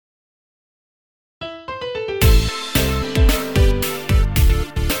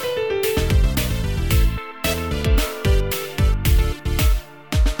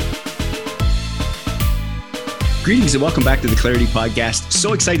Greetings and welcome back to the Clarity Podcast.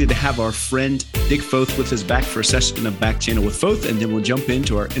 So excited to have our friend Dick Foth with us back for a session of Back Channel with Foth, and then we'll jump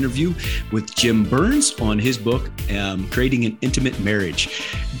into our interview with Jim Burns on his book, Creating an Intimate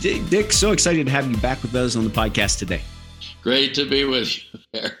Marriage. Dick, so excited to have you back with us on the podcast today. Great to be with you,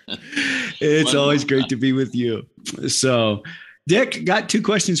 Aaron. It's always great to be with you. So, Dick, got two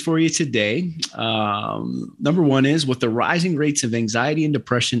questions for you today. Number one is, with the rising rates of anxiety and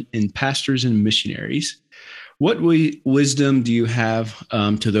depression in pastors and missionaries, what wisdom do you have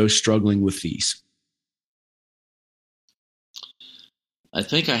to those struggling with these? I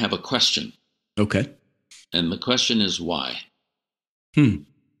think I have a question. Okay. And the question is why? And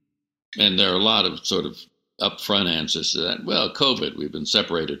there are a lot of sort of upfront answers to that. Well, COVID, we've been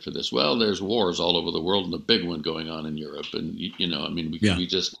separated for this. Well, there's wars all over the world and a big one going on in Europe. And, we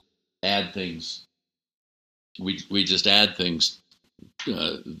just add things. We just add things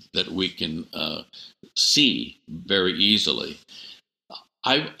that we can see very easily.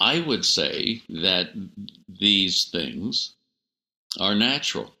 I would say that these things are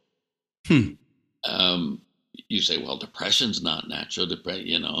natural. You say, well, depression's not natural,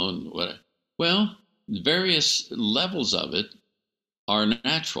 and what? Well, various levels of it are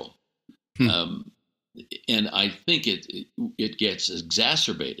natural, and I think it gets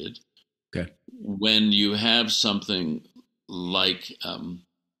exacerbated when you have something like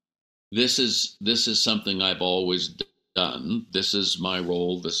this is something I've always done. This is my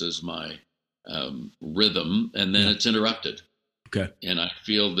role. This is my rhythm, and then it's interrupted. Okay, and I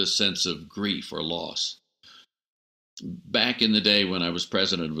feel this sense of grief or loss. Back in the day when I was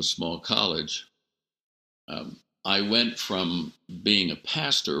president of a small college, I went from being a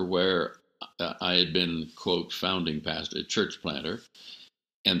pastor where I had been, quote, founding pastor, a church planter,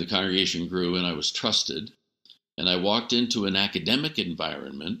 and the congregation grew and I was trusted. And I walked into an academic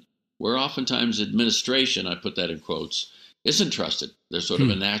environment where oftentimes administration, I put that in quotes, isn't trusted. There's sort of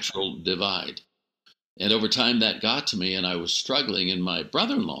a natural divide. And over time that got to me and I was struggling. And my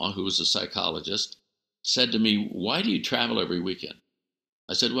brother-in-law, who was a psychologist, said to me, "Why do you travel every weekend?"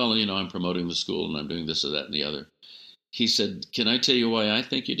 I said, "Well, I'm promoting the school and I'm doing this or that and the other." He said, "Can I tell you why I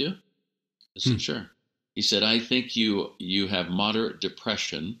think you do?" I said, "Sure." He said, "I think you have moderate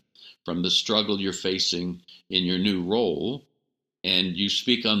depression from the struggle you're facing in your new role, and you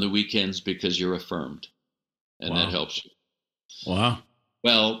speak on the weekends because you're affirmed, and that helps you." Wow.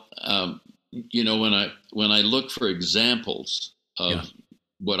 Well, when I look for examples of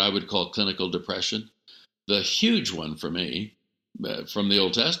what I would call clinical depression, the huge one for me from the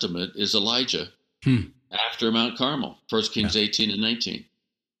Old Testament is Elijah after Mount Carmel, 1 Kings 18 and 19.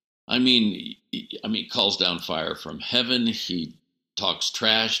 I mean, calls down fire from heaven. He talks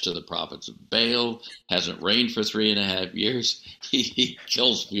trash to the prophets of Baal, hasn't rained for 3.5 years. He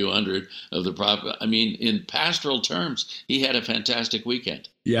kills a few hundred of the prophets. I mean, in pastoral terms, he had a fantastic weekend.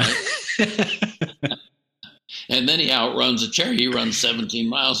 Yeah. Right? And then he outruns a chariot. He runs 17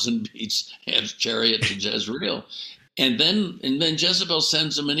 miles and beats Ahab's chariot to Jezreel. And then Jezebel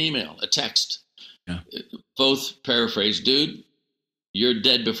sends him an email, a text. Yeah. Both paraphrase, "Dude, you're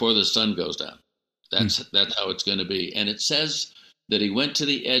dead before the sun goes down." That's how it's going to be. And it says that he went to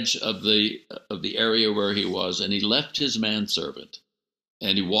the edge of the area where he was, and he left his manservant,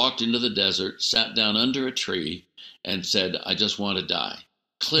 and he walked into the desert, sat down under a tree, and said, "I just want to die."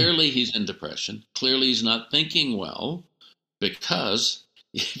 Clearly, he's in depression. Clearly, he's not thinking well, because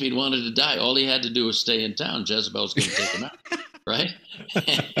if he wanted to die, all he had to do was stay in town. Jezebel's going to take him out, right?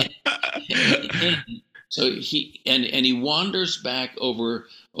 So he wanders back over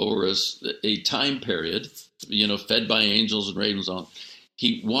a time period, fed by angels and ravens on.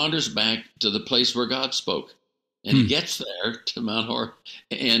 He wanders back to the place where God spoke, and he gets there to Mount Hor,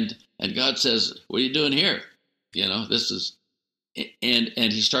 and God says, "What are you doing here? This is," and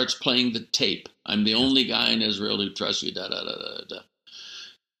he starts playing the tape. "I'm the only guy in Israel who trusts you." Da da da da da.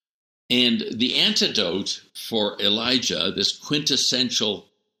 And the antidote for Elijah, this quintessential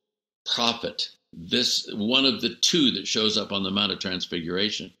prophet, this one of the two that shows up on the Mount of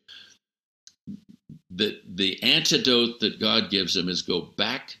Transfiguration, the antidote that God gives him is, "Go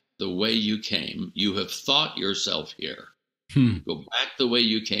back the way you came. You have thought yourself here. Go back the way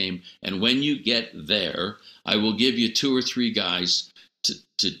you came, and when you get there, I will give you 2 or 3 guys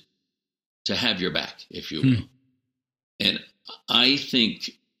to have your back, if you will." And I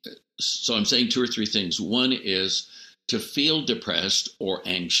think, so I'm saying 2 or 3 things. One is, to feel depressed or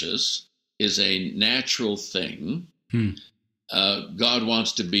anxious is a natural thing. God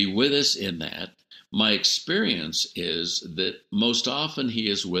wants to be with us in that. My experience is that most often he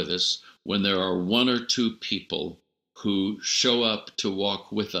is with us when there are 1 or 2 people who show up to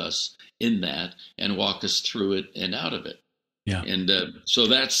walk with us in that and walk us through it and out of it. Yeah. And so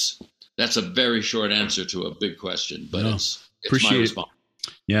that's a very short answer to a big question, but it's my response.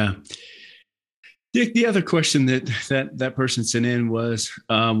 Yeah. Dick, the other question that person sent in was,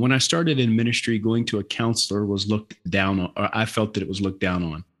 when I started in ministry, going to a counselor was looked down on, or I felt that it was looked down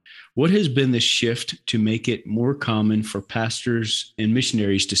on. What has been the shift to make it more common for pastors and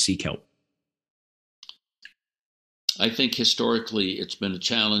missionaries to seek help? I think historically it's been a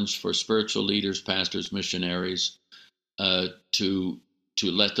challenge for spiritual leaders, pastors, missionaries, to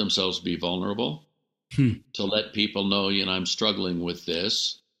let themselves be vulnerable, to let people know, I'm struggling with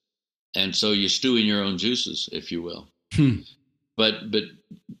this. And so you stew in your own juices, if you will. But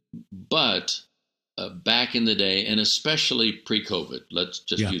back in the day, and especially pre-COVID, let's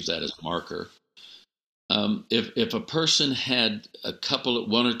just use that as a marker. If a person had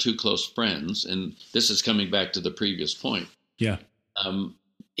one or two close friends, and this is coming back to the previous point,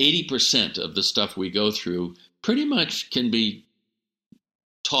 80% of the stuff we go through pretty much can be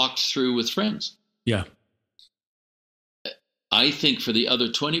talked through with friends. Yeah. I think for the other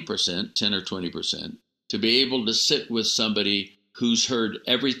 20%, 10 or 20%, to be able to sit with somebody who's heard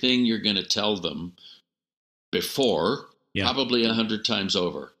everything you're going to tell them before, probably 100 times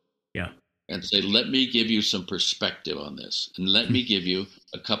over. Yeah. And say, let me give you some perspective on this. And let me give you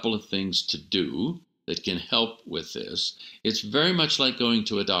a couple of things to do that can help with this. It's very much like going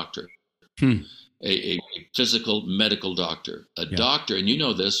to a doctor, a physical medical doctor, a doctor. And you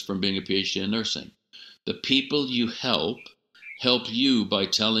know this from being a PhD in nursing. The people you help you by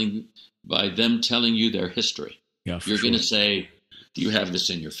them telling you their history. Yeah, you're going to say, do you have this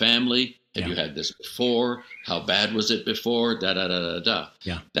in your family? Have you had this before? How bad was it before? Da, da, da, da, da.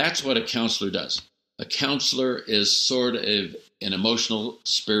 Yeah. That's what a counselor does. A counselor is sort of an emotional,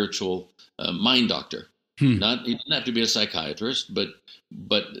 spiritual mind doctor. He doesn't have to be a psychiatrist,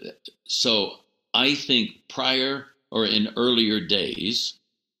 but so I think prior or in earlier days,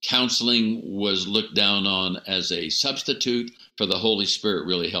 counseling was looked down on as a substitute for the Holy Spirit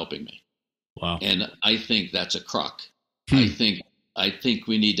really helping me. Wow. And I think that's a crock. I think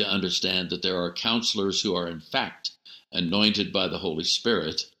we need to understand that there are counselors who are in fact anointed by the Holy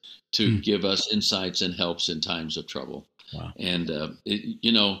Spirit to give us insights and helps in times of trouble. Wow. And,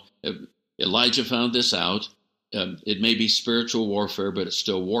 Elijah found this out. It may be spiritual warfare, but it's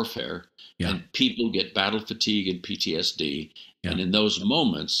still warfare. Yeah. And people get battle fatigue and PTSD. Yeah. And in those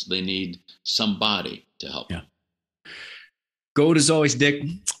moments, they need somebody to help them. Gold as always, Dick.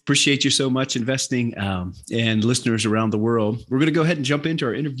 Appreciate you so much investing and listeners around the world. We're going to go ahead and jump into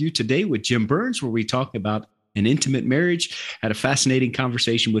our interview today with Jim Burns, where we talk about an intimate marriage. Had a fascinating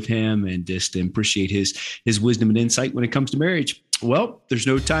conversation with him and just appreciate his wisdom and insight when it comes to marriage. Well, there's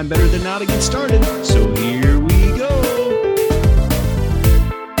no time better than now to get started. So here we go.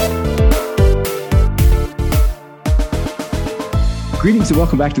 Greetings and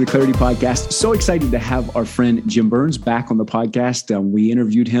welcome back to the Clarity Podcast. So excited to have our friend Jim Burns back on the podcast. We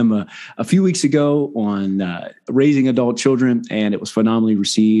interviewed him a few weeks ago on raising adult children, and it was phenomenally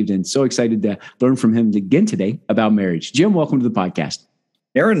received. And so excited to learn from him again today about marriage. Jim, welcome to the podcast.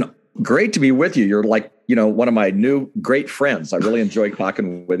 Aaron, great to be with you. You're like, one of my new great friends. I really enjoy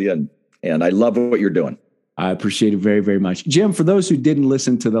talking with you, and I love what you're doing. I appreciate it very, very much. Jim, for those who didn't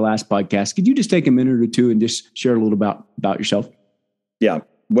listen to the last podcast, could you just take a minute or two and just share a little about yourself? Yeah.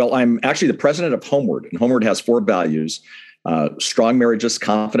 Well, I'm actually the president of Homeward, and Homeward has 4 values: strong marriages,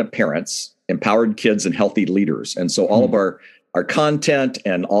 confident parents, empowered kids, and healthy leaders. And so all of our content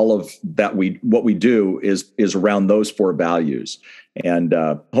and all of that what we do is around those 4 values. And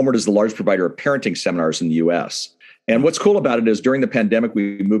Homeward is the largest provider of parenting seminars in the U.S. And what's cool about it is during the pandemic,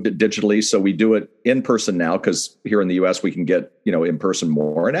 we moved it digitally. So we do it in person now because here in the U.S. we can get, in person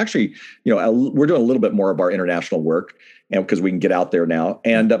more. And actually, we're doing a little bit more of our international work, and because we can get out there now.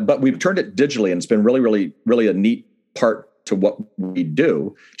 And but we've turned it digitally, and it's been really, really, really a neat part to what we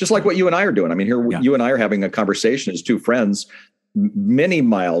do. Just like what you and I are doing. I mean, here you and I are having a conversation as 2 friends, many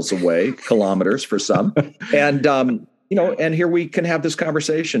miles away, kilometers for some, and and here we can have this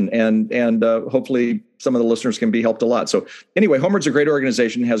conversation, and hopefully some of the listeners can be helped a lot. So anyway, Homeward's a great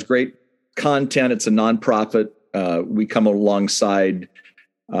organization, has great content. It's a nonprofit. We come alongside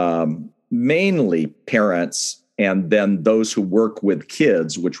mainly parents, and then those who work with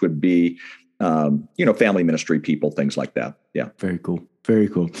kids, which would be, family ministry people, things like that. Yeah. Very cool. Very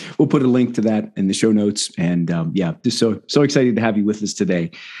cool. We'll put a link to that in the show notes. And just so excited to have you with us today.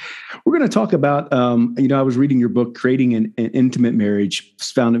 We're going to talk about, I was reading your book, Creating an Intimate Marriage.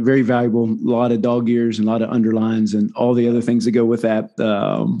 Found it very valuable. A lot of dog ears and a lot of underlines and all the other things that go with that.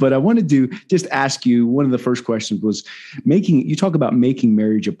 But I wanted to just ask you, one of the first questions was you talk about making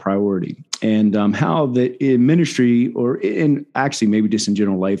marriage a priority, and how that in ministry, or in actually maybe just in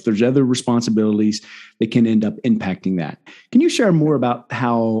general life, there's other responsibilities that can end up impacting that. Can you share more about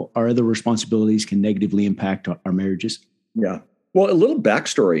how our other responsibilities can negatively impact our marriages? Yeah. Well, a little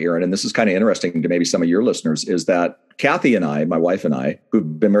backstory, Aaron, and this is kind of interesting to maybe some of your listeners, is that Kathy and I, my wife and I,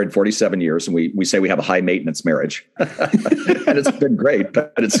 who've been married 47 years, and we say we have a high maintenance marriage, and it's been great,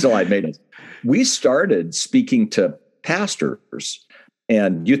 but it's still high maintenance. We started speaking to pastors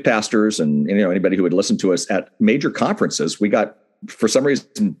and youth pastors and anybody who would listen to us at major conferences. For some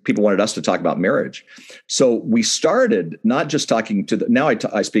reason, people wanted us to talk about marriage. So we started not just talking to now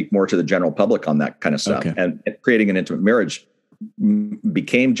I speak more to the general public on that kind of stuff. Okay. And Creating an Intimate Marriage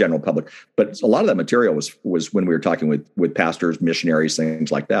became general public. But a lot of that material was when we were talking with pastors, missionaries,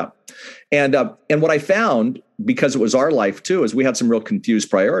 things like that. And what I found, because it was our life too, is we had some real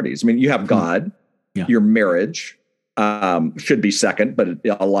confused priorities. I mean, you have God, your marriage, should be second, but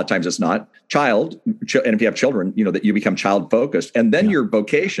a lot of times it's not. And if you have children, that you become child focused, and then your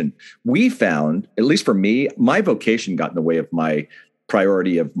vocation. We found, at least for me, my vocation got in the way of my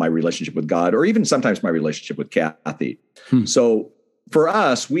priority of my relationship with God, or even sometimes my relationship with Kathy. So for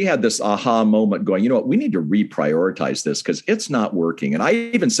us, we had this aha moment going, we need to reprioritize this because it's not working. And I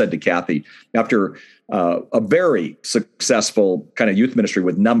even said to Kathy, after a very successful kind of youth ministry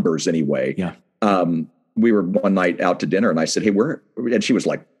with numbers anyway, we were one night out to dinner, and I said, hey, and she was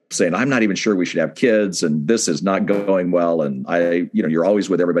like saying, I'm not even sure we should have kids, and this is not going well. And you're always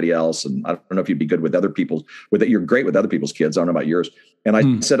with everybody else. And I don't know if you'd be good with other people's, you're great with other people's kids. I don't know about yours. And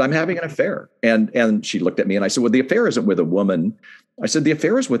I said, I'm having an affair. And she looked at me and I said, well, the affair isn't with a woman. I said, the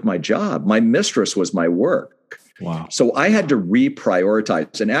affair is with my job. My mistress was my work. Wow. So I had to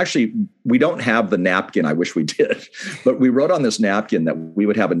reprioritize. And actually, we don't have the napkin. I wish we did. But we wrote on this napkin that we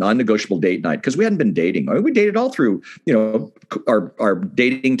would have a non-negotiable date night because we hadn't been dating. I mean, we dated all through, our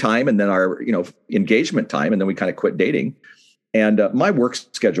dating time and then our, engagement time. And then we kind of quit dating. And my work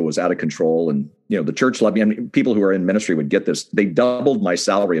schedule was out of control. And, the church loved me. I mean, people who are in ministry would get this. They doubled my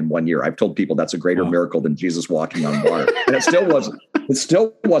salary in 1 year. I've told people that's a greater miracle than Jesus walking on water. And it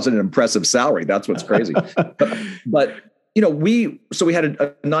still wasn't an impressive salary. That's what's crazy. But we had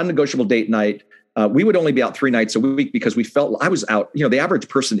a non-negotiable date night. We would only be out 3 nights a week because we felt I was out. The average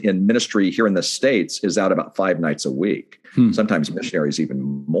person in ministry here in the States is out about 5 nights a week. Sometimes missionaries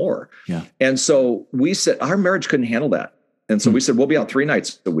even more. Yeah. And so we said our marriage couldn't handle that. And so we said, we'll be out 3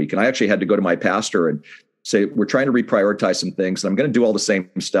 nights a week. And I actually had to go to my pastor and say, we're trying to reprioritize some things. And I'm going to do all the same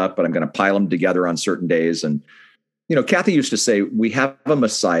stuff, but I'm going to pile them together on certain days. And, Kathy used to say, we have a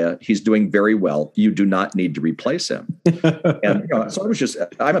Messiah. He's doing very well. You do not need to replace him. And, so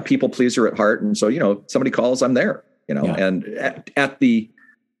I'm a people pleaser at heart. And so, somebody calls, I'm there, and at the,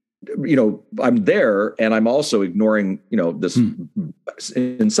 I'm there, and I'm also ignoring, this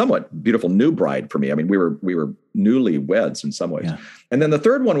in somewhat beautiful new bride for me. I mean, we were newlyweds in some ways. Yeah. And then the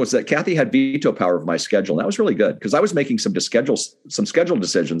third one was that Kathy had veto power of my schedule. And that was really good because I was making some schedule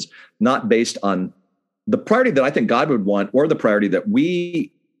decisions, not based on the priority that I think God would want or the priority that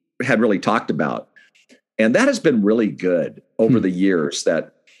we had really talked about. And that has been really good over the years.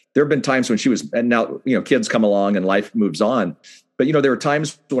 That there have been times when she was, and now, kids come along and life moves on. But, there were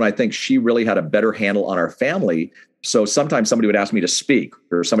times when I think she really had a better handle on our family. So sometimes somebody would ask me to speak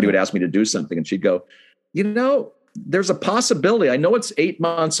or somebody would ask me to do something and she'd go, there's a possibility. I know it's 8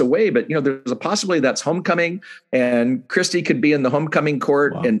 months away, but, there's a possibility that's homecoming and Christy could be in the homecoming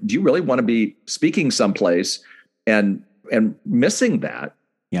court. Wow. And do you really want to be speaking someplace and missing that?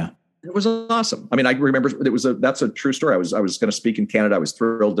 Yeah. It was awesome. I mean, I remember that's a true story. I was going to speak in Canada. I was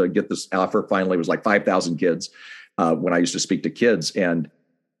thrilled to get this offer. Finally, it was like 5,000 kids when I used to speak to kids. And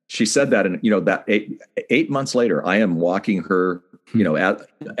she said that, and that eight months later, I am walking her,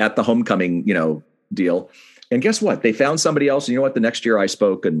 at the homecoming, deal. And guess what? They found somebody else. And you know what? The next year I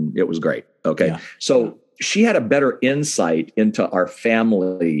spoke and it was great. Okay. Yeah. So she had a better insight into our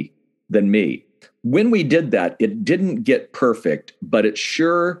family than me. When we did that, it didn't get perfect, but it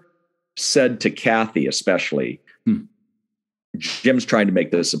sure said to Kathy, especially, Jim's trying to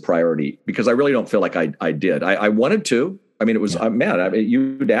make this a priority, because I really don't feel like I did. I wanted to. I mean, it was,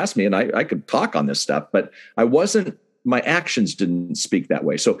 you'd ask me and I could talk on this stuff, but I wasn't, my actions didn't speak that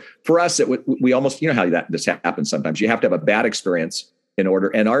way. So for us, we almost, how this happens sometimes. You have to have a bad experience in order.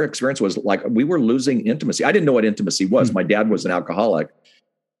 And our experience was like, we were losing intimacy. I didn't know what intimacy was. My dad was an alcoholic.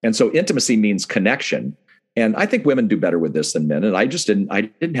 And so intimacy means connection. And I think women do better with this than men. And I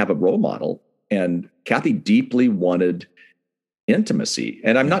didn't have a role model. And Kathy deeply wanted intimacy.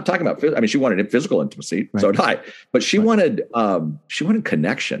 And I'm not talking about, she wanted physical intimacy. Right. So did I, but she wanted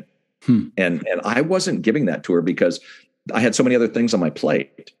connection. And I wasn't giving that to her because I had so many other things on my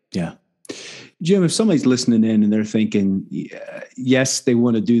plate. Yeah. Jim, if somebody's listening in and they're thinking, yes, they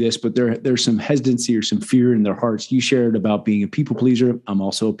want to do this, but there's some hesitancy or some fear in their hearts. You shared about being a people pleaser. I'm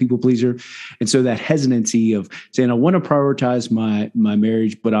also a people pleaser. And so that hesitancy of saying, I want to prioritize my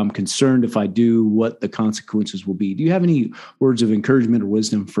marriage, but I'm concerned if I do, what the consequences will be. Do you have any words of encouragement or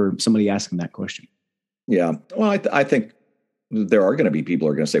wisdom for somebody asking that question? Yeah. Well, I think there are going to be people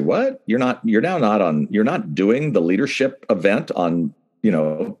who are going to say, what? You're not doing the leadership event on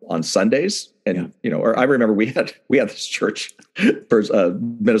Sundays. And, or I remember we had this church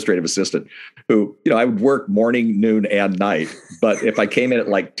administrative assistant who, I would work morning, noon, and night. But if I came in at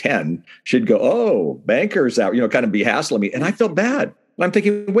like 10, she'd go, oh, banker's out, kind of be hassling me. And I felt bad. And I'm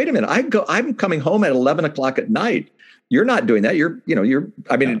thinking, wait a minute, I'm coming home at 11 o'clock at night. You're not doing that.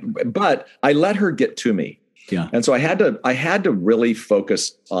 But I let her get to me. Yeah. And so I had to really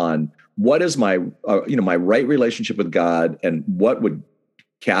focus on what is my, my right relationship with God and what would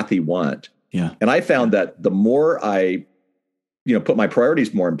Kathy want. Yeah. And I found that the more I, put my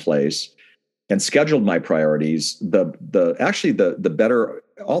priorities more in place and scheduled my priorities, the better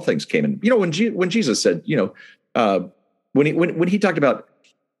all things came in. When Jesus said, when he talked about,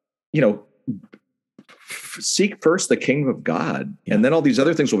 seek first the kingdom of God, and then all these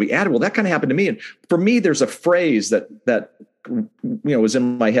other things will be added. Well, that kind of happened to me. And for me, there's a phrase that was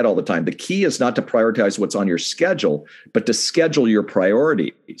in my head all the time. The key is not to prioritize what's on your schedule, but to schedule your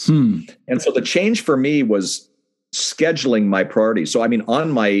priorities. And so the change for me was scheduling my priorities. So,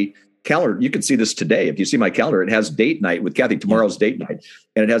 on my calendar, you can see this today. If you see my calendar, it has date night with Kathy. Tomorrow's date night,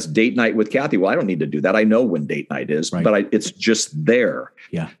 and it has date night with Kathy. Well, I don't need to do that. I know when date night is, but it's just there.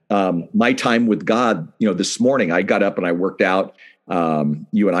 Yeah. My time with God, this morning I got up and I worked out.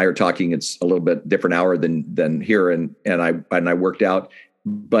 You and I are talking. It's a little bit different hour than here, and I worked out.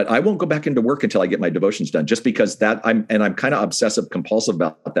 But I won't go back into work until I get my devotions done, just because I'm kind of obsessive compulsive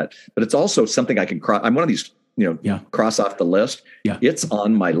about that. But it's also something I can cross. I'm one of these, cross off the list. Yeah. It's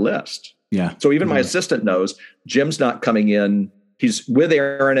on my list. Yeah. So even my assistant knows Jim's not coming in. He's with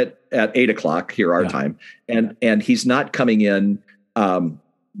Aaron at 8:00 here, our time. And he's not coming in,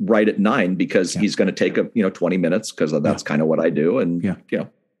 right at 9 because he's going to take 20 minutes because that's kind of what I do. And,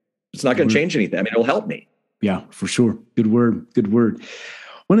 it's not going to change anything. it'll help me. Yeah, for sure. Good word.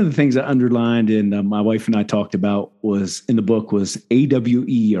 One of the things I underlined and my wife and I talked about was in the book was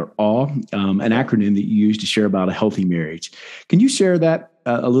AWE or AWE, an acronym that you use to share about a healthy marriage. Can you share that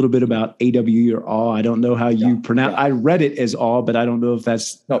a little bit about AWE or AWE? I don't know how you pronounce. I read it as AWE, but I don't know if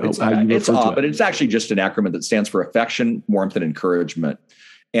that's how you refer to it. But it's actually just an acronym that stands for affection, warmth, and encouragement.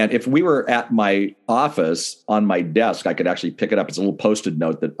 And if we were at my office on my desk, I could actually pick it up. It's a little Post-it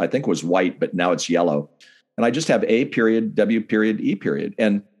note that I think was white, but now it's yellow. And I just have A period, W period, E period.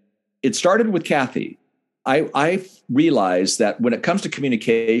 And it started with Kathy. I realized that when it comes to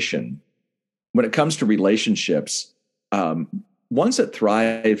communication, when it comes to relationships, ones that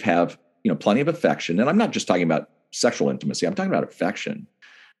thrive have, plenty of affection. And I'm not just talking about sexual intimacy. I'm talking about affection.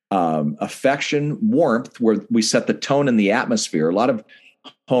 Affection, warmth, where we set the tone and the atmosphere. A lot of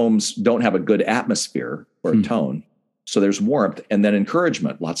homes don't have a good atmosphere or a tone. So there's warmth, and then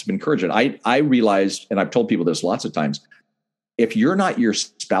encouragement, lots of encouragement. I realized, and I've told people this lots of times, if you're not your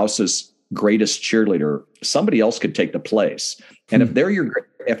spouse's greatest cheerleader, somebody else could take the place. And if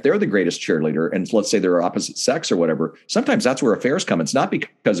they're the greatest cheerleader, and let's say they're opposite sex or whatever, sometimes that's where affairs come. It's not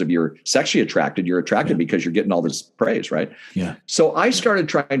because of you're sexually attracted. You're attracted because you're getting all this praise, right? Yeah. So I started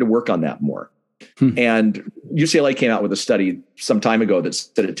trying to work on that more. And UCLA came out with a study some time ago that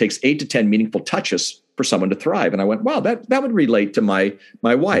said it takes 8 to 10 meaningful touches for someone to thrive. And I went, wow, that would relate to my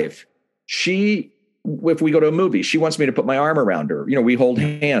wife. If we go to a movie, she wants me to put my arm around her. We hold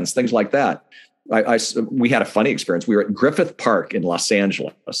hands, things like that. We had a funny experience. We were at Griffith Park in Los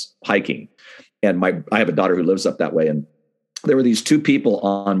Angeles hiking. And I have a daughter who lives up that way. And there were these two people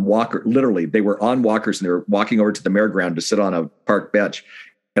on literally, they were on walkers and they were walking over to the merry-go-round to sit on a park bench.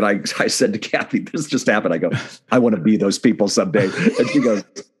 And I said to Kathy, this just happened. I go, I want to be those people someday. And she goes,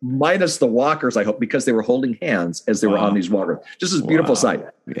 minus the walkers, I hope, because they were holding hands as they were on these walkers. Just this beautiful sight.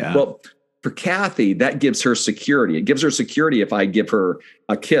 Yeah. Well, for Kathy, that gives her security. It gives her security if I give her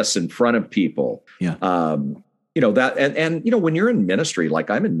a kiss in front of people. Yeah. That, and when you're in ministry, like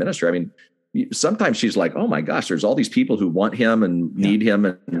I'm in ministry, sometimes she's like, oh my gosh, there's all these people who want him and need him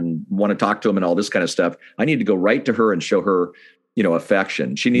and want to talk to him and all this kind of stuff. I need to go right to her and show her,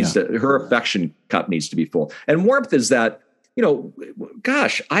 affection. She needs her affection cup needs to be full. And warmth is that,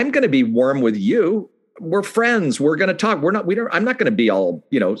 gosh, I'm going to be warm with you. We're friends. We're going to talk. I'm not going to be all,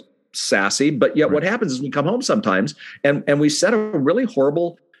 sassy, but yet what happens is we come home sometimes and we set a really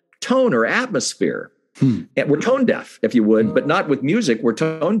horrible tone or atmosphere. And we're tone deaf, if you would, but not with music. We're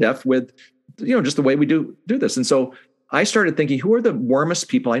tone deaf with, just the way we do this. And so I started thinking, who are the warmest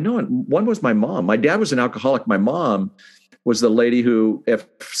people I know? And one was my mom. My dad was an alcoholic. My mom was the lady who, if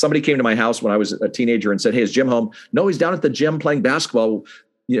somebody came to my house when I was a teenager and said, hey, is Jim home? No, he's down at the gym playing basketball.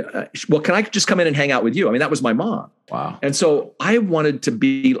 Well, can I just come in and hang out with you? I mean, that was my mom. Wow. And so I wanted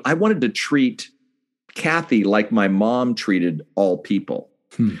to treat Kathy like my mom treated all people.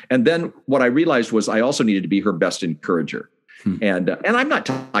 And then what I realized was I also needed to be her best encourager. And I'm not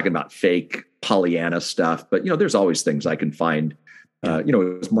talking about fake Pollyanna stuff, but there's always things I can find.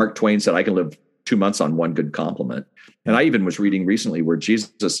 As Mark Twain said, I can live 2 months on one good compliment. And I even was reading recently where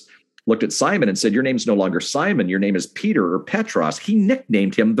Jesus looked at Simon and said, your name's no longer Simon, your name is Peter or Petros. He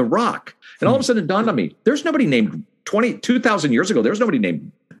nicknamed him the Rock. And all of a sudden it dawned on me, there's nobody named 2,000 years ago. There's nobody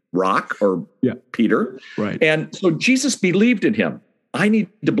named Rock or Peter. Right. And so Jesus believed in him. I need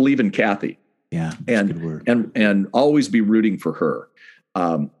to believe in Kathy. Yeah. And always be rooting for her.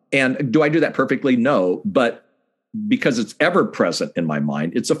 And do I do that perfectly? No, but because it's ever present in my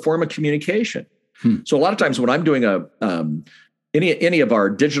mind, it's a form of communication. So a lot of times when I'm doing any of our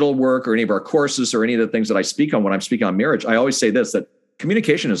digital work or any of our courses or any of the things that I speak on when I'm speaking on marriage, I always say this, that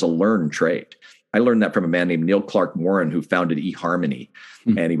communication is a learned trait. I learned that from a man named Neil Clark Warren, who founded eHarmony,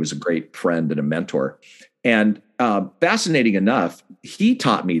 and he was a great friend and a mentor. And fascinating enough, he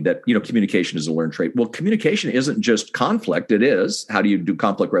taught me that, communication is a learned trait. Well, communication isn't just conflict. It is. How do you do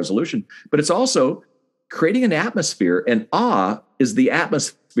conflict resolution? But it's also creating an atmosphere, and awe is the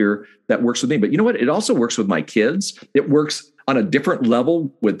atmosphere that works with me. But you know what? It also works with my kids. It works on a different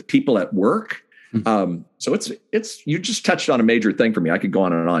level with people at work. So it's you just touched on a major thing for me. I could go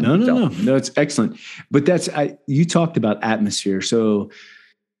on and on. No, it's excellent. But you talked about atmosphere. So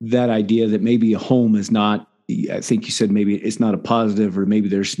that idea that maybe a home is not, I think you said maybe it's not a positive, or maybe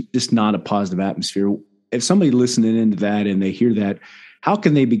there's just not a positive atmosphere. If somebody listening into that and they hear that, how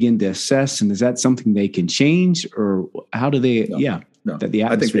can they begin to assess? And is that something they can change, or how do they? No. That the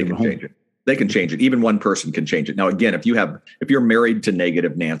atmosphere I think they can change it. They can change it. Even one person can change it. Now, again, if you're married to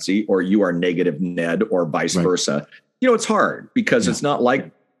negative Nancy, or you are negative Ned, or vice versa, it's hard because it's not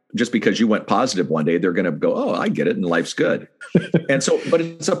like just because you went positive one day, they're going to go, oh, I get it, and life's good. And so, but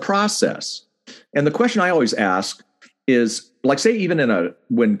it's a process. And the question I always ask is, like, say, even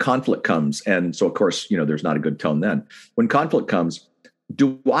when conflict comes, and so of course, there's not a good tone then. When conflict comes,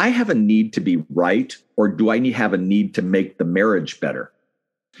 do I have a need to be right, or do I have a need to make the marriage better?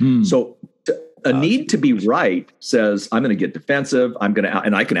 So a need to be right says, I'm going to get defensive.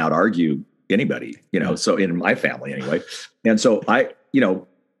 And I can out argue anybody, so in my family anyway. And so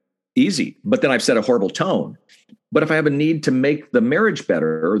easy, but then I've set a horrible tone. But if I have a need to make the marriage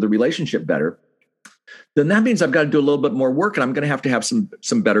better or the relationship better, then that means I've got to do a little bit more work, and I'm going to have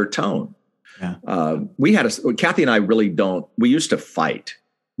some better tone. Yeah. Kathy and I really don't. We used to fight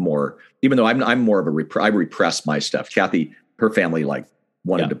more, even though I'm more of I repress my stuff. Kathy, her family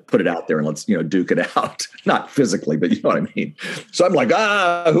wanted to put it out there and let's duke it out, not physically, but you know what I mean. So I'm like,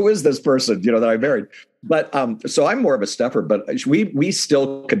 who is this person that I married? But so I'm more of a stuffer, but we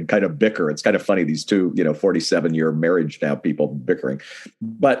still can kind of bicker. It's kind of funny, these two 47-year marriage now people bickering.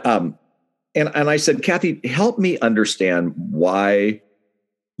 But and I said, Kathy, help me understand why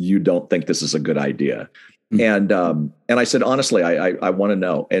you don't think this is a good idea. And I said, honestly, I want to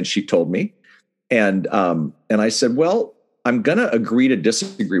know. And she told me, and I said, well, I'm going to agree to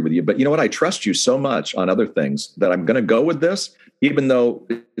disagree with you, but you know what? I trust you so much on other things that I'm going to go with this, even though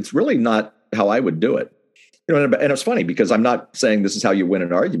it's really not how I would do it. And it's funny because I'm not saying this is how you win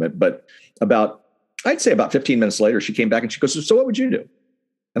an argument, but I'd say about 15 minutes later, she came back and she goes, so what would you do?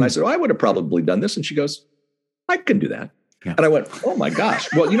 And I said, I would have probably done this. And she goes, I can do that. Yeah. And I went, oh my gosh.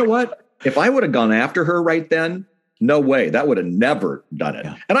 Well, you know what? If I would have gone after her right then, no way. That would have never done it.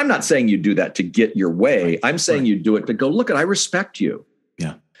 Yeah. And I'm not saying you do that to get your way. Right. I'm saying you do it to go, look, I respect you.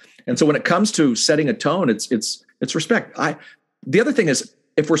 Yeah. And so when it comes to setting a tone, it's respect. The other thing is,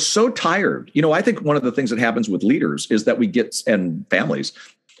 if we're so tired, I think one of the things that happens with leaders is that we get, and families,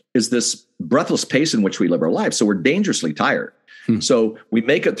 is this breathless pace in which we live our lives. So we're dangerously tired. So we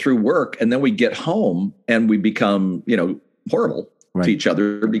make it through work, and then we get home and we become, horrible to each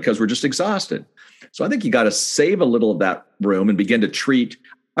other because we're just exhausted. So I think you got to save a little of that room and begin to treat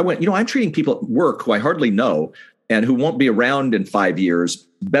I went, I'm treating people at work who I hardly know and who won't be around in 5 years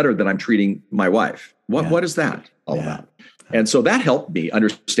better than I'm treating my wife. What is that all about? And so that helped me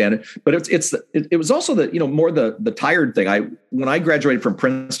understand it. But it was also more the tired thing. When I graduated from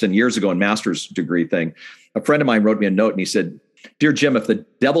Princeton years ago in master's degree thing, a friend of mine wrote me a note and he said, "Dear Jim, if the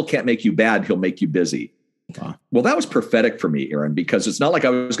devil can't make you bad, he'll make you busy." Wow. Well, that was prophetic for me, Aaron, because it's not like I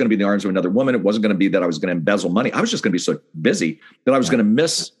was going to be in the arms of another woman. It wasn't going to be that I was going to embezzle money. I was just going to be so busy that I was going to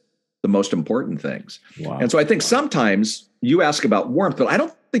miss the most important things. Wow. And so I think sometimes you ask about warmth, but I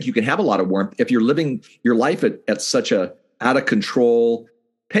don't think you can have a lot of warmth if you're living your life at such a out of control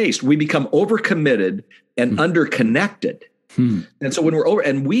pace. We become overcommitted and underconnected. And so when we're over,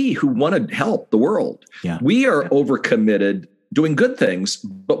 and we who want to help the world, we are overcommitted doing good things,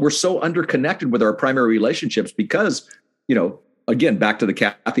 but we're so underconnected with our primary relationships because, again, back to the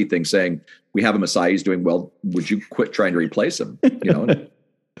Kathy thing saying, we have a Messiah, he's doing well. Would you quit trying to replace him?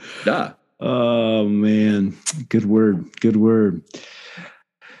 Duh. Oh man. Good word. Good word.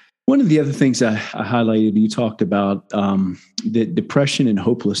 One of the other things I highlighted, you talked about that depression and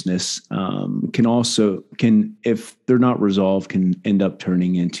hopelessness can, if they're not resolved, can end up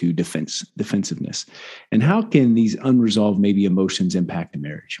turning into defensiveness. And how can these unresolved maybe emotions impact a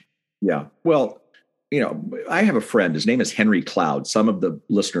marriage? Yeah. Well, I have a friend, his name is Henry Cloud. Some of the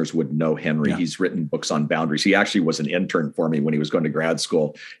listeners would know Henry. Yeah. He's written books on boundaries. He actually was an intern for me when he was going to grad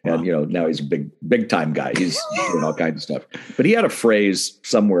school. And, now he's a big time guy. He's doing all kinds of stuff. But he had a phrase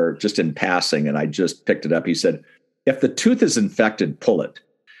somewhere just in passing, and I just picked it up. He said, if the tooth is infected, pull it,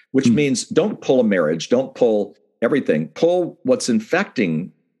 which means don't pull a marriage, don't pull everything, pull what's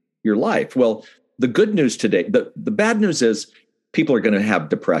infecting your life. Well, the good news today, the bad news is, people are going to have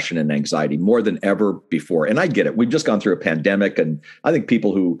depression and anxiety more than ever before. And I get it. We've just gone through a pandemic. And I think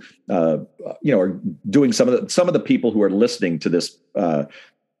people who, are doing some of the people who are listening to this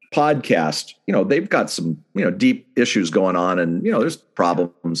podcast, they've got some, deep issues going on and, there's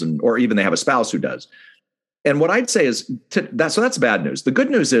problems or even they have a spouse who does. And what I'd say is so that's bad news. The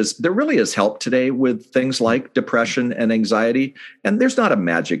good news is there really is help today with things like depression and anxiety. And there's not a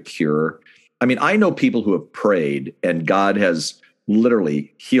magic cure. I mean, I know people who have prayed and God has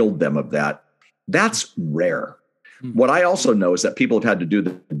literally healed them of that. That's rare. What I also know is that people have had to do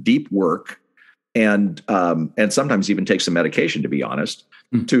the deep work and sometimes even take some medication, to be honest,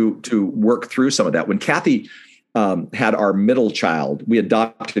 to work through some of that. When Kathy had our middle child, we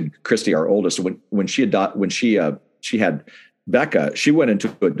adopted Christy, our oldest. When she had Becca, she went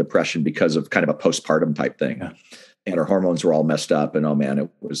into a depression because of kind of a postpartum type thing. Yeah. And her hormones were all messed up. And, oh man, it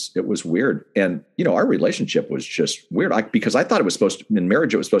was weird. And, our relationship was just weird because I thought it was in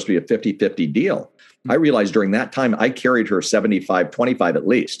marriage, it was supposed to be a 50-50 deal. I realized during that time, I carried her 75-25 at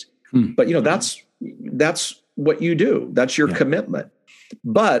least. But, that's what you do. That's your commitment.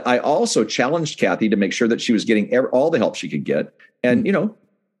 But I also challenged Kathy to make sure that she was getting all the help she could get. And,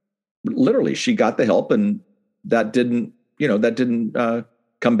 literally she got the help and that didn't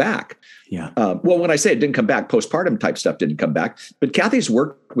come back. Yeah. Well, when I say it didn't come back, postpartum type stuff didn't come back, but Kathy's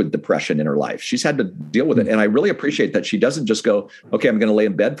worked with depression in her life. She's had to deal with it. And I really appreciate that she doesn't just go, okay, I'm going to lay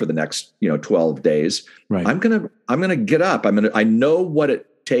in bed for the next, 12 days. Right. I'm going to get up. I know what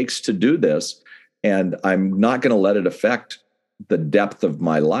it takes to do this, and I'm not going to let it affect the depth of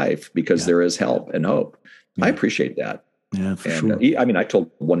my life because there is help and hope. Yeah. I appreciate that. Yeah, for sure. I told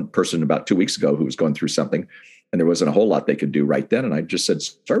one person about 2 weeks ago who was going through something, and there wasn't a whole lot they could do right then. And I just said,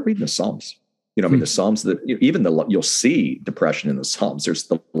 start reading the Psalms. The Psalms that you'll see depression in the Psalms. There's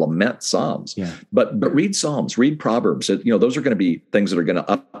the lament Psalms, but read Psalms, read Proverbs. Those are going to be things that are going to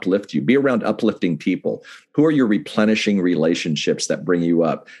uplift you. Be around uplifting people. Who are your replenishing relationships that bring you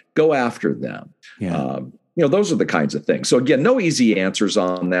up? Go after them. Yeah. Those are the kinds of things. So again, no easy answers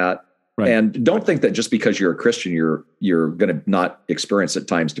on that. Right. And don't think that just because you're a Christian, you're going to not experience at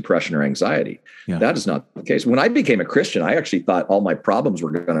times depression or anxiety. Yeah. That is not the case. When I became a Christian, I actually thought all my problems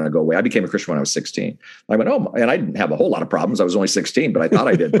were going to go away. I became a Christian when I was 16. I went, and I didn't have a whole lot of problems. I was only 16, but I thought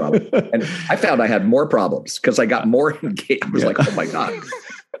I did probably. And I found I had more problems because I got more engaged. I was like, oh my God,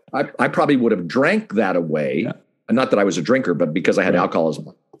 I probably would have drank that away. Yeah. Not that I was a drinker, but because I had alcoholism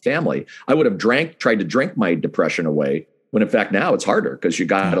in my family, I would have tried to drink my depression away. When in fact, now it's harder because you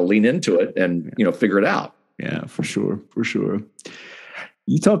got to lean into it and, figure it out. Yeah, for sure. For sure.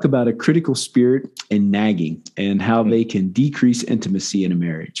 You talk about a critical spirit and nagging and how they can decrease intimacy in a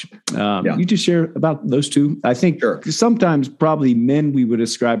marriage. You just share about those two. I think sometimes probably men we would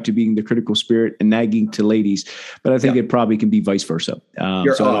ascribe to being the critical spirit and nagging to ladies, but I think it probably can be vice versa. I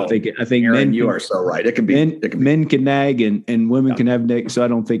think Aaron, men. You are so right. It can be. Men can nag and women can have nag. So I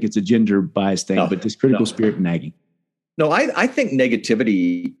don't think it's a gender bias thing, but this critical spirit and nagging. No, I think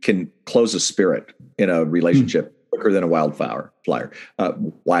negativity can close a spirit in a relationship quicker than a wildfire.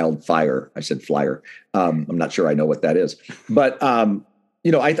 Wildfire. I said flyer. I'm not sure I know what that is, but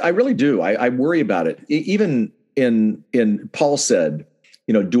I really do. I worry about it. Even in Paul said,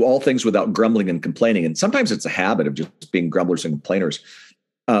 do all things without grumbling and complaining. And sometimes it's a habit of just being grumblers and complainers.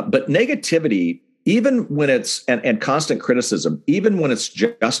 But negativity, even when it's and constant criticism, even when it's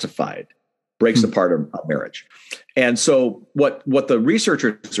justified, breaks apart a marriage. And so what the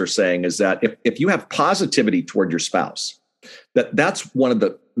researchers are saying is that if you have positivity toward your spouse, that's one of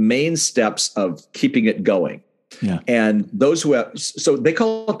the main steps of keeping it going. Yeah. And those who have, so they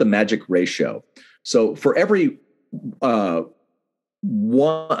call it the magic ratio. So for every five,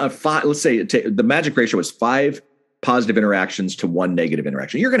 let's say the magic ratio is 5 positive interactions to 1 negative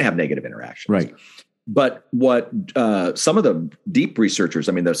interaction. You're going to have negative interactions. Right. But what some of the deep researchers,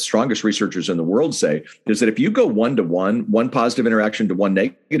 the strongest researchers in the world say is that if you go 1-to-1, 1 positive interaction to 1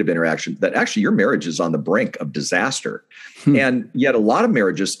 negative interaction, that actually your marriage is on the brink of disaster. And yet a lot of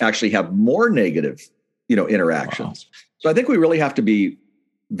marriages actually have more negative, interactions. Wow. So I think we really have to be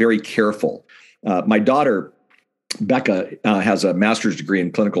very careful. My daughter, Becca, has a master's degree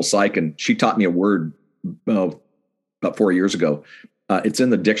in clinical psych, and she taught me a word about 4 years ago. It's in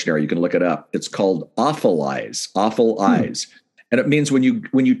the dictionary. You can look it up. It's called awfulize, awful eyes. And it means when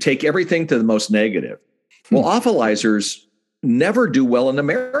you take everything to the most negative. Well, awfulizers never do well in the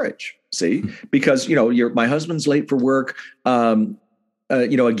marriage. See, because, my husband's late for work.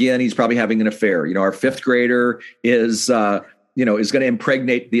 Again, he's probably having an affair. Our 5th grader is going to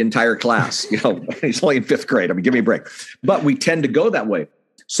impregnate the entire class. He's only in 5th grade. Give me a break. But we tend to go that way.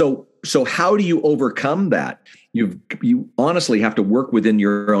 So how do you overcome that? You honestly have to work within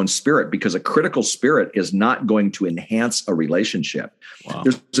your own spirit, because a critical spirit is not going to enhance a relationship. Wow.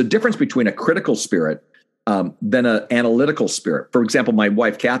 There's a difference between a critical spirit than an analytical spirit. For example, my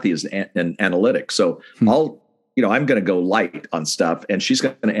wife, Kathy, is an analytic. So I'm going to go light on stuff and she's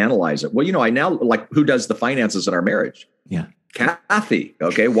going to analyze it. Well, I now who does the finances in our marriage? Yeah. Kathy.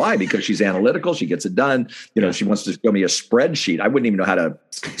 Okay. Why? Because she's analytical. She gets it done. She wants to show me a spreadsheet. I wouldn't even know how to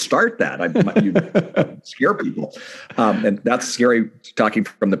start that. You scare people. And that's scary, talking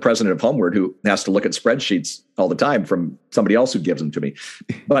from the president of Homeward, who has to look at spreadsheets all the time from somebody else who gives them to me.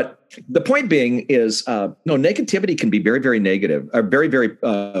 But the point being is, negativity can be very, very negative, very, very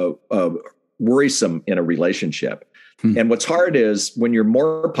worrisome in a relationship. And what's hard is when you're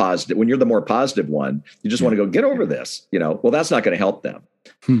the more positive one, you just want to go get over this, well, that's not going to help them.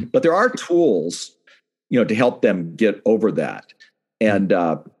 But there are tools, to help them get over that. And,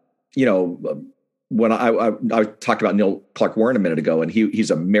 when I talked about Neil Clark Warren a minute ago, and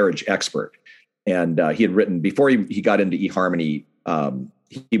he's a marriage expert, and he had written before he got into eHarmony.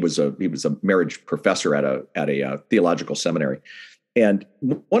 He was a marriage professor at a theological seminary. And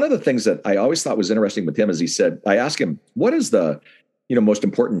one of the things that I always thought was interesting with him is I asked him, what is the, most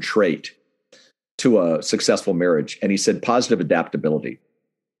important trait to a successful marriage? And he said, positive adaptability.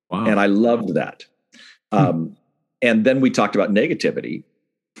 Wow. And I loved that. And then we talked about negativity,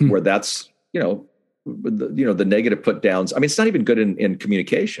 where that's, the negative put downs. It's not even good in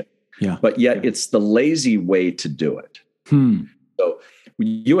communication, but yet it's the lazy way to do it. So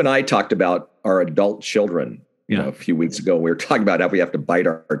you and I talked about our adult children. A few weeks ago, we were talking about how we have to bite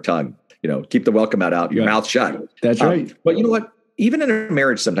our tongue, keep the welcome mat out, your mouth shut. That's right. But you know what? Even in a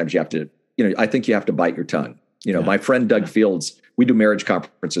marriage, sometimes you have to, I think you have to bite your tongue. My friend Doug Fields, we do marriage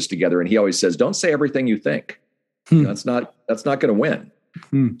conferences together, and he always says, don't say everything you think. That's not going to win.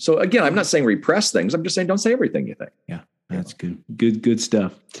 So again, I'm not saying repress things. I'm just saying, don't say everything you think. Yeah, that's good. Good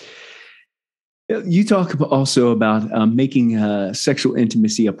stuff. You talk also about making sexual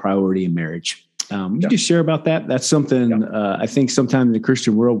intimacy a priority in marriage. You just share about that. That's something I think sometimes in the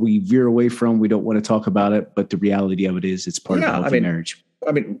Christian world we veer away from. We don't want to talk about it, but the reality of it is it's part of a healthy marriage.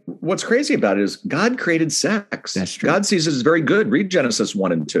 What's crazy about it is God created sex. That's true. God sees it as very good. Read Genesis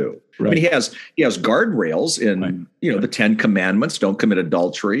 1 and 2. Right. He has guardrails in the 10 Commandments. Don't commit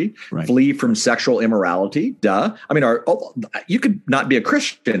adultery. Right. Flee from sexual immorality. Duh. You could not be a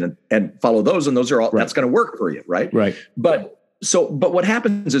Christian and follow those, and those are all that's going to work for you, right? Right. But what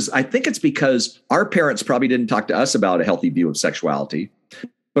happens is, I think it's because our parents probably didn't talk to us about a healthy view of sexuality.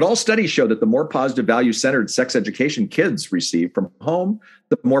 But all studies show that the more positive, value-centered sex education kids receive from home,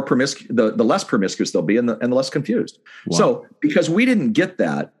 the more the less promiscuous they'll be, and the less confused. Wow. So, because we didn't get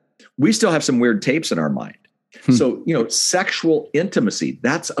that, we still have some weird tapes in our mind. So, sexual intimacy,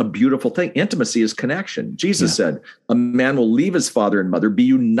 that's a beautiful thing. Intimacy is connection. Jesus said, a man will leave his father and mother, be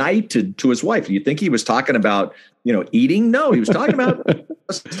united to his wife. You think he was talking about, eating? No, he was talking about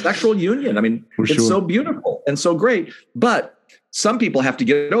a sexual union. I mean, it's so beautiful and so great. But some people have to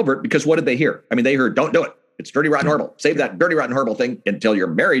get over it because what did they hear? I mean, they heard, don't do it. It's dirty, rotten, horrible. Save that dirty, rotten, horrible thing until you're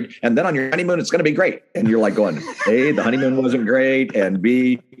married. And then on your honeymoon, it's going to be great. And you're like going, A, the honeymoon wasn't great. And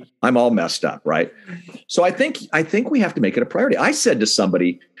B, I'm all messed up. Right. So I think we have to make it a priority. I said to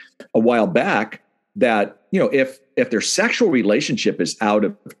somebody a while back that, if their sexual relationship is out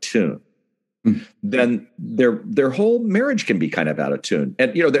of tune, then their whole marriage can be kind of out of tune.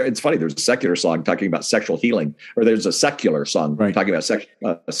 And, it's funny, there's a secular song talking about sexual healing, or there's a secular song talking about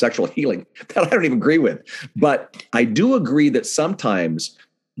sexual healing that I don't even agree with. But I do agree that sometimes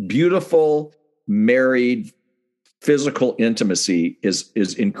beautiful, married, physical intimacy is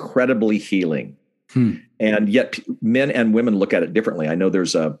incredibly healing. And yet men and women look at it differently. I know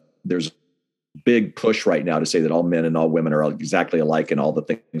there's a big push right now to say that all men and all women are exactly alike in all the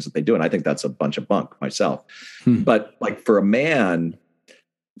things that they do. And I think that's a bunch of bunk myself. But like for a man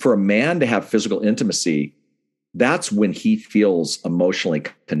to have physical intimacy, that's when he feels emotionally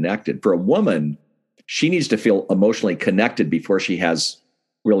connected. For a woman, she needs to feel emotionally connected before she has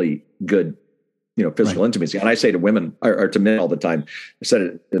really good, physical intimacy. And I say to women or to men all the time, I said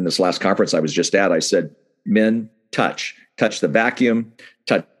it in this last conference I was just at, I said, men, touch the vacuum,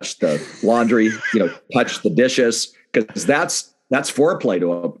 touch the laundry, touch the dishes, because that's foreplay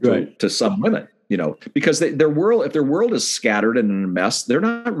to some women, because if their world is scattered and in a mess, they're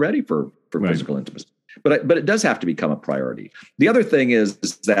not ready for physical intimacy. But it does have to become a priority. The other thing is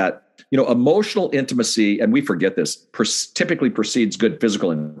that, emotional intimacy, and we forget this, typically precedes good physical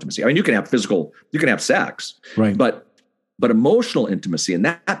intimacy. I mean, you can have sex, right? But emotional intimacy, and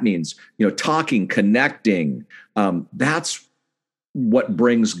that means, talking, connecting, that's what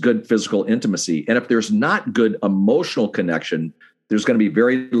brings good physical intimacy. And if there's not good emotional connection, there's going to be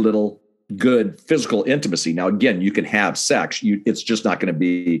very little good physical intimacy. Now, again, you can have sex. It's just not going to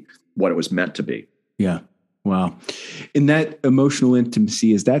be what it was meant to be. Yeah. Wow. And that emotional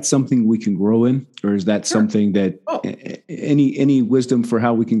intimacy, is that something we can grow in, or is that something that any wisdom for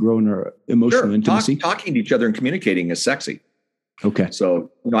how we can grow in our emotional intimacy? Talking to each other and communicating is sexy. Okay.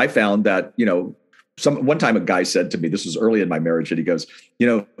 So, I found that, one time a guy said to me, this was early in my marriage, and he goes,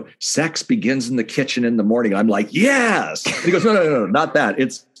 sex begins in the kitchen in the morning. I'm like, yes. And he goes, no, not that.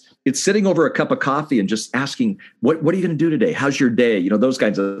 It's sitting over a cup of coffee and just asking, what are you going to do today? How's your day? Those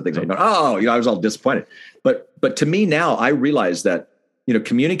kinds of things. I'm going, I was all disappointed. But to me now, I realize that,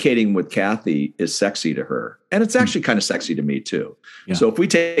 communicating with Kathy is sexy to her. And it's actually kind of sexy to me too. Yeah. So if we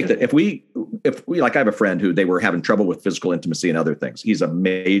take that, if we, like, I have a friend who they were having trouble with physical intimacy and other things. He's a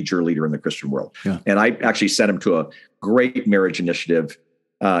major leader in the Christian world. Yeah. And I actually sent him to a great marriage initiative.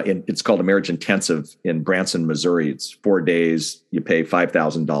 It's called a Marriage Intensive in Branson, Missouri. It's 4 days. You pay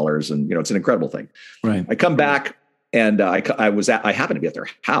 $5,000, and it's an incredible thing. Right. I come back, and I happened to be at their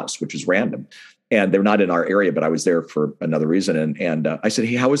house, which is random, and they're not in our area, but I was there for another reason. And I said,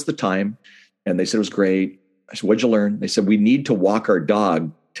 hey, how was the time? And they said it was great. I said, what'd you learn? They said, we need to walk our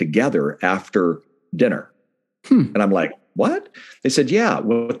dog together after dinner. And I'm like, what? They said, yeah.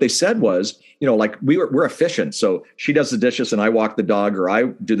 What they said was, like we're efficient. So she does the dishes and I walk the dog, or I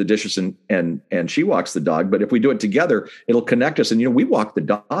do the dishes and she walks the dog. But if we do it together, it'll connect us. And, we walk the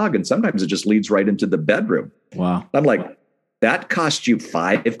dog, and sometimes it just leads right into the bedroom. Wow. I'm like, that cost you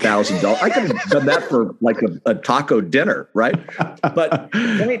 $5,000. I could have done that for like a taco dinner. Right. But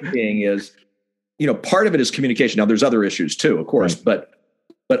the point being is, part of it is communication. Now there's other issues too, of course, right.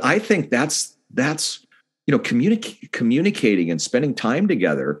 But I think that's, communicating and spending time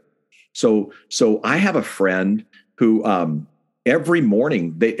together. So I have a friend who, every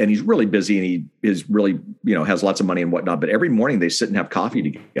morning and he's really busy and he is really, has lots of money and whatnot, but every morning they sit and have coffee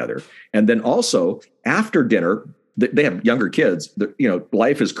together. And then also after dinner, they have younger kids,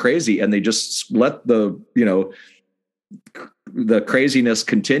 life is crazy, and they just let the craziness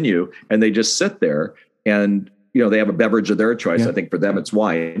continue, and they just sit there and, they have a beverage of their choice. Yeah. I think for them, it's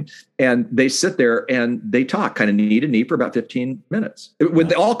wine. And they sit there and they talk kind of knee to knee for about 15 minutes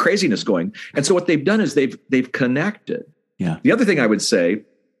with all craziness going. And so what they've done is they've connected. Yeah. The other thing I would say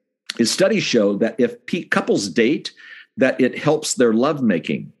is studies show that if couples date, that it helps their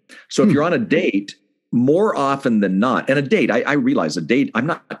lovemaking. So if you're on a date, more often than not, and a date, I realize a date, I'm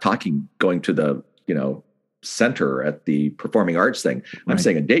not talking going to the, center at the performing arts thing. I'm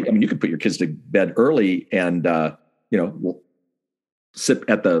saying a date. I mean, you could put your kids to bed early and, sit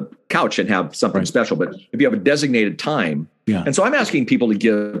at the couch and have something special. But if you have a designated time, and so I'm asking people to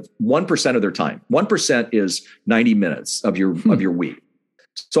give 1% of their time. 1% is 90 minutes of your week.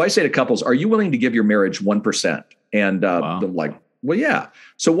 So I say to couples, are you willing to give your marriage 1%? And they're like, well, yeah.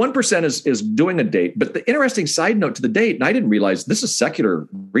 So 1% is doing a date. But the interesting side note to the date, and I didn't realize this is secular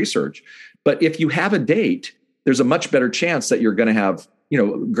research, but if you have a date, there's a much better chance that you're going to have,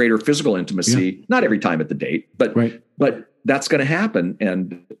 greater physical intimacy, not every time at the date, but that's going to happen.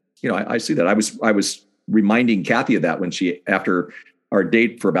 And, I see that. I was reminding Kathy of that when after our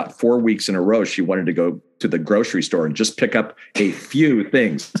date for about 4 weeks in a row, she wanted to go to the grocery store and just pick up a few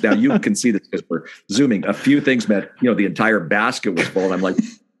things. Now you can see this because we're Zooming. A few things meant, the entire basket was full. And I'm like,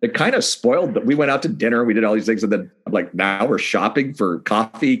 it kind of spoiled that we went out to dinner. We did all these things. And then I'm like, now we're shopping for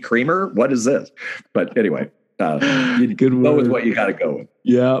coffee creamer. What is this? But anyway, you go with what you got to go with.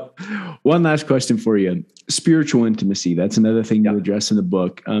 Yeah. One last question for you. Spiritual intimacy. That's another thing you address in the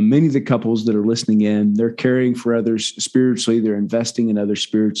book. Many of the couples that are listening in, they're caring for others spiritually. They're investing in others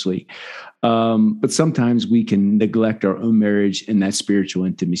spiritually. But sometimes we can neglect our own marriage in that spiritual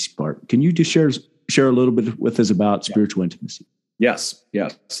intimacy part. Can you just share a little bit with us about spiritual intimacy? Yes.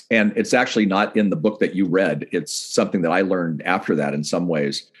 And it's actually not in the book that you read. It's something that I learned after that in some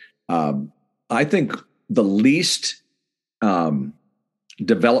ways. I think the least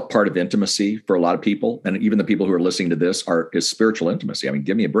developed part of intimacy for a lot of people, and even the people who are listening to this, is spiritual intimacy. I mean,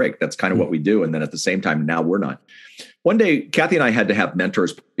 give me a break. That's kind of what we do. And then at the same time, now we're not. One day, Kathy and I had to have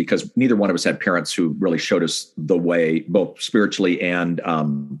mentors because neither one of us had parents who really showed us the way, both spiritually and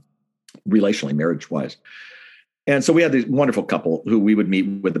relationally, marriage-wise. And so we had this wonderful couple who we would meet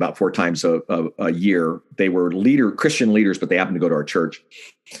with about 4 times a year. They were Christian leaders, but they happened to go to our church.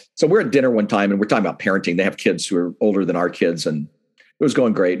 So we're at dinner one time and we're talking about parenting. They have kids who are older than our kids, and it was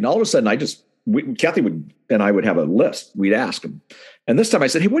going great. And all of a sudden, Kathy and I would have a list. We'd ask them. And this time I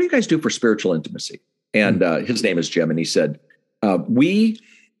said, hey, what do you guys do for spiritual intimacy? And his name is Jim. And he said, we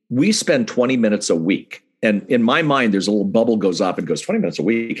spend 20 minutes a week. And in my mind, there's a little bubble goes up and goes 20 minutes a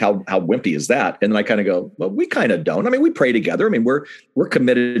week. How wimpy is that? And then I kind of go, well, we kind of don't. I mean, we pray together. I mean, we're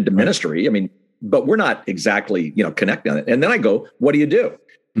committed to ministry. I mean, but we're not exactly, connected on it. And then I go, what do you do?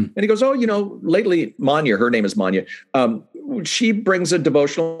 And he goes, oh, lately Manya, her name is Manya. She brings a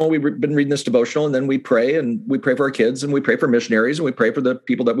devotional. We've been reading this devotional, and then we pray, and we pray for our kids, and we pray for missionaries, and we pray for the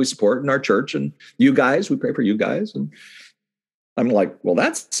people that we support in our church, and you guys, we pray for you guys. And I'm like, well,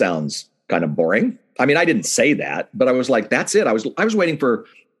 that sounds kind of boring. I mean, I didn't say that, but I was like, that's it. I was waiting for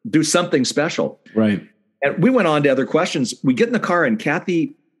do something special. Right. And we went on to other questions. We get in the car and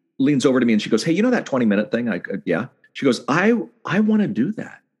Kathy leans over to me and she goes, hey, that 20-minute thing? Yeah. She goes, I want to do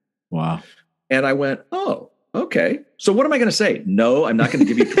that. Wow. And I went, oh, okay. So what am I going to say? No, I'm not going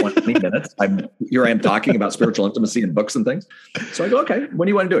to give you 20 minutes. Here I am talking about spiritual intimacy and books and things. So I go, okay, when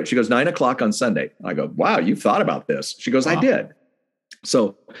do you want to do it? She goes, 9:00 on Sunday. I go, wow, you thought about this. She goes, wow. I did.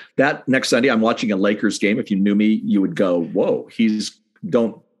 So that next Sunday, I'm watching a Lakers game. If you knew me, you would go, whoa,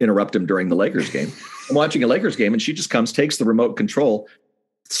 don't interrupt him during the Lakers game. I'm watching a Lakers game and she just comes, takes the remote control,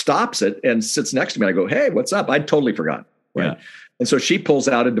 stops it and sits next to me. I go, hey, what's up? I'd totally forgotten. Right. Yeah. And so she pulls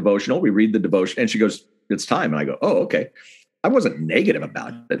out a devotional. We read the devotion and she goes, it's time. And I go, oh, okay. I wasn't negative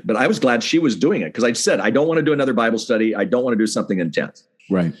about it, but I was glad she was doing it because I said, I don't want to do another Bible study. I don't want to do something intense.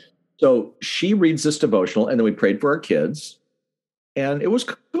 Right. So she reads this devotional and then we prayed for our kids. And it was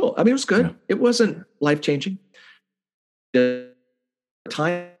cool. I mean, it was good. Yeah. It wasn't life-changing.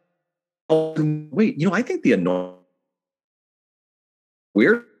 Time. Wait, I think the annoying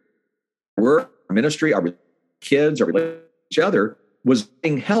we're ministry, our kids, our relationship with each other was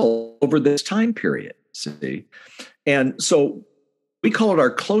being held over this time period. See, and so we call it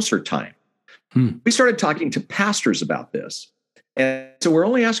our closer time. We started talking to pastors about this. And so we're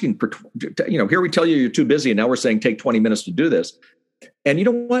only asking for, here we tell you you're too busy. And now we're saying take 20 minutes to do this. And you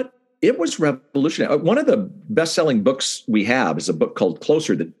know what? It was revolutionary. One of the best-selling books we have is a book called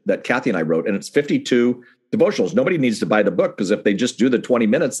Closer that Kathy and I wrote. And it's 52 devotionals. Nobody needs to buy the book because if they just do the 20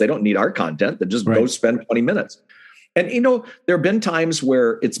 minutes, they don't need our content. They just go spend 20 minutes. And, there have been times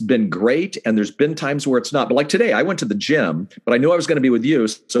where it's been great and there's been times where it's not. But like today, I went to the gym, but I knew I was going to be with you.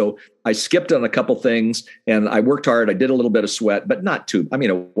 So I skipped on a couple things and I worked hard. I did a little bit of sweat, but not too. I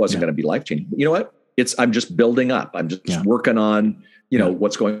mean, it wasn't going to be life-changing. But you know what? I'm just building up. I'm just working on,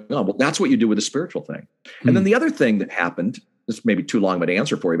 what's going on. Well, that's what you do with a spiritual thing. And then the other thing that happened, this may be too long of an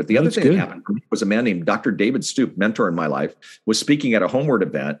answer for you, but the other thing that happened for me was a man named Dr. David Stoop, mentor in my life, was speaking at a Homeward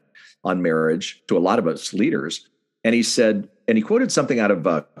event on marriage to a lot of us leaders. And he said, and he quoted something out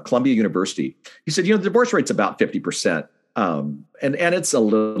of Columbia University. He said, the divorce rate's about 50%. And it's a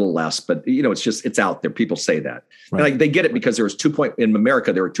little less, but it's out there. People say that. Right. And they get it because in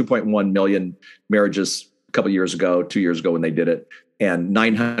America, there were 2.1 million marriages a couple of years ago, 2 years ago when they did it, and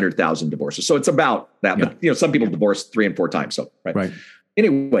 900,000 divorces. So it's about that. Yeah. But some people divorce 3 and 4 times. So right.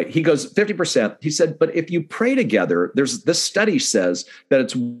 Anyway, he goes 50%. He said, but if you pray together, this study says that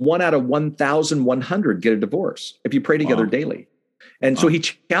it's 1 out of 1,100 get a divorce if you pray together daily. And so he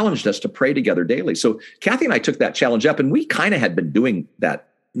challenged us to pray together daily. So Kathy and I took that challenge up, and we kind of had been doing that.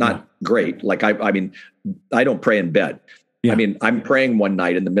 Not great. Like, I mean, I don't pray in bed. Yeah. I mean, I'm praying one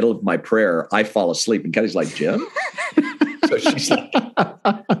night in the middle of my prayer, I fall asleep, and Kathy's like, Jim? So she's like,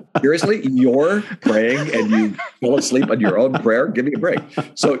 seriously, you're praying and you fall asleep on your own prayer? Give me a break.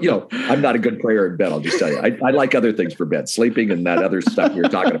 So, I'm not a good prayer in bed. I'll just tell you, I like other things for bed, sleeping and that other stuff you're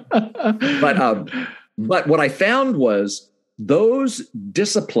talking about. But what I found was those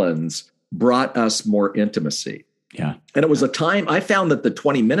disciplines brought us more intimacy. Yeah. And it was a time, I found that the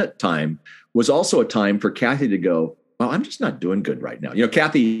 20-minute time was also a time for Kathy to go, well, I'm just not doing good right now.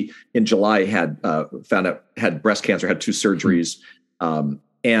 Kathy in July had breast cancer, had 2 surgeries.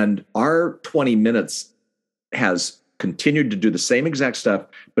 And our 20 minutes has continued to do the same exact stuff,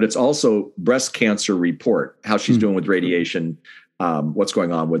 but it's also breast cancer report, how she's doing with radiation, what's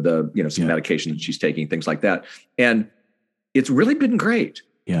going on with the, some medication that she's taking, things like that. And it's really been great.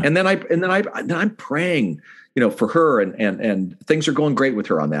 Yeah. And then I'm praying, for her and things are going great with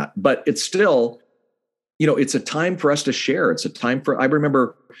her on that, but it's still, it's a time for us to share. It's a time I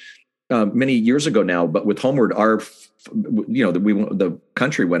remember many years ago now, but with Homeward, the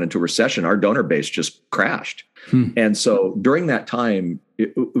country went into recession. Our donor base just crashed. And so during that time,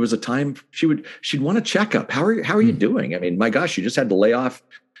 it was a time she'd want a checkup. How are you doing? I mean, my gosh, you just had to lay off,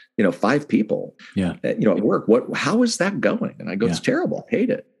 5 people, at work. How is that going? And I go, it's terrible. I hate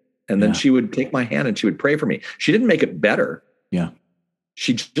it. And then she would take my hand and she would pray for me. She didn't make it better. Yeah.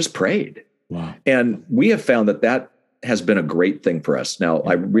 She just prayed. Wow. And we have found that has been a great thing for us. Now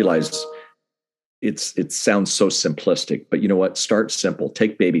I realize it sounds so simplistic, but you know what? Start simple,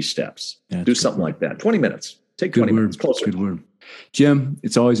 take baby steps, do something like that. 20 minutes, take 20 minutes closer. Good word. Jim,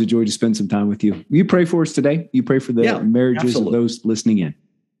 it's always a joy to spend some time with you. Will you pray for us today? You pray for the marriages of those listening in.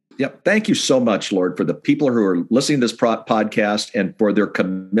 Yep. Thank you so much, Lord, for the people who are listening to this podcast and for their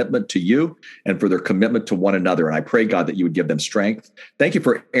commitment to you and for their commitment to one another. And I pray, God, that you would give them strength. Thank you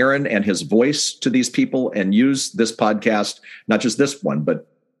for Aaron and his voice to these people, and use this podcast, not just this one, but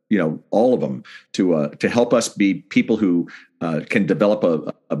all of them to help us be people who can develop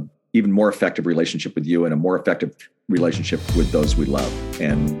a even more effective relationship with you and a more effective relationship with those we love.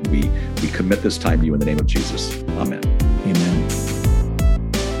 And we commit this time to you in the name of Jesus. Amen. Amen.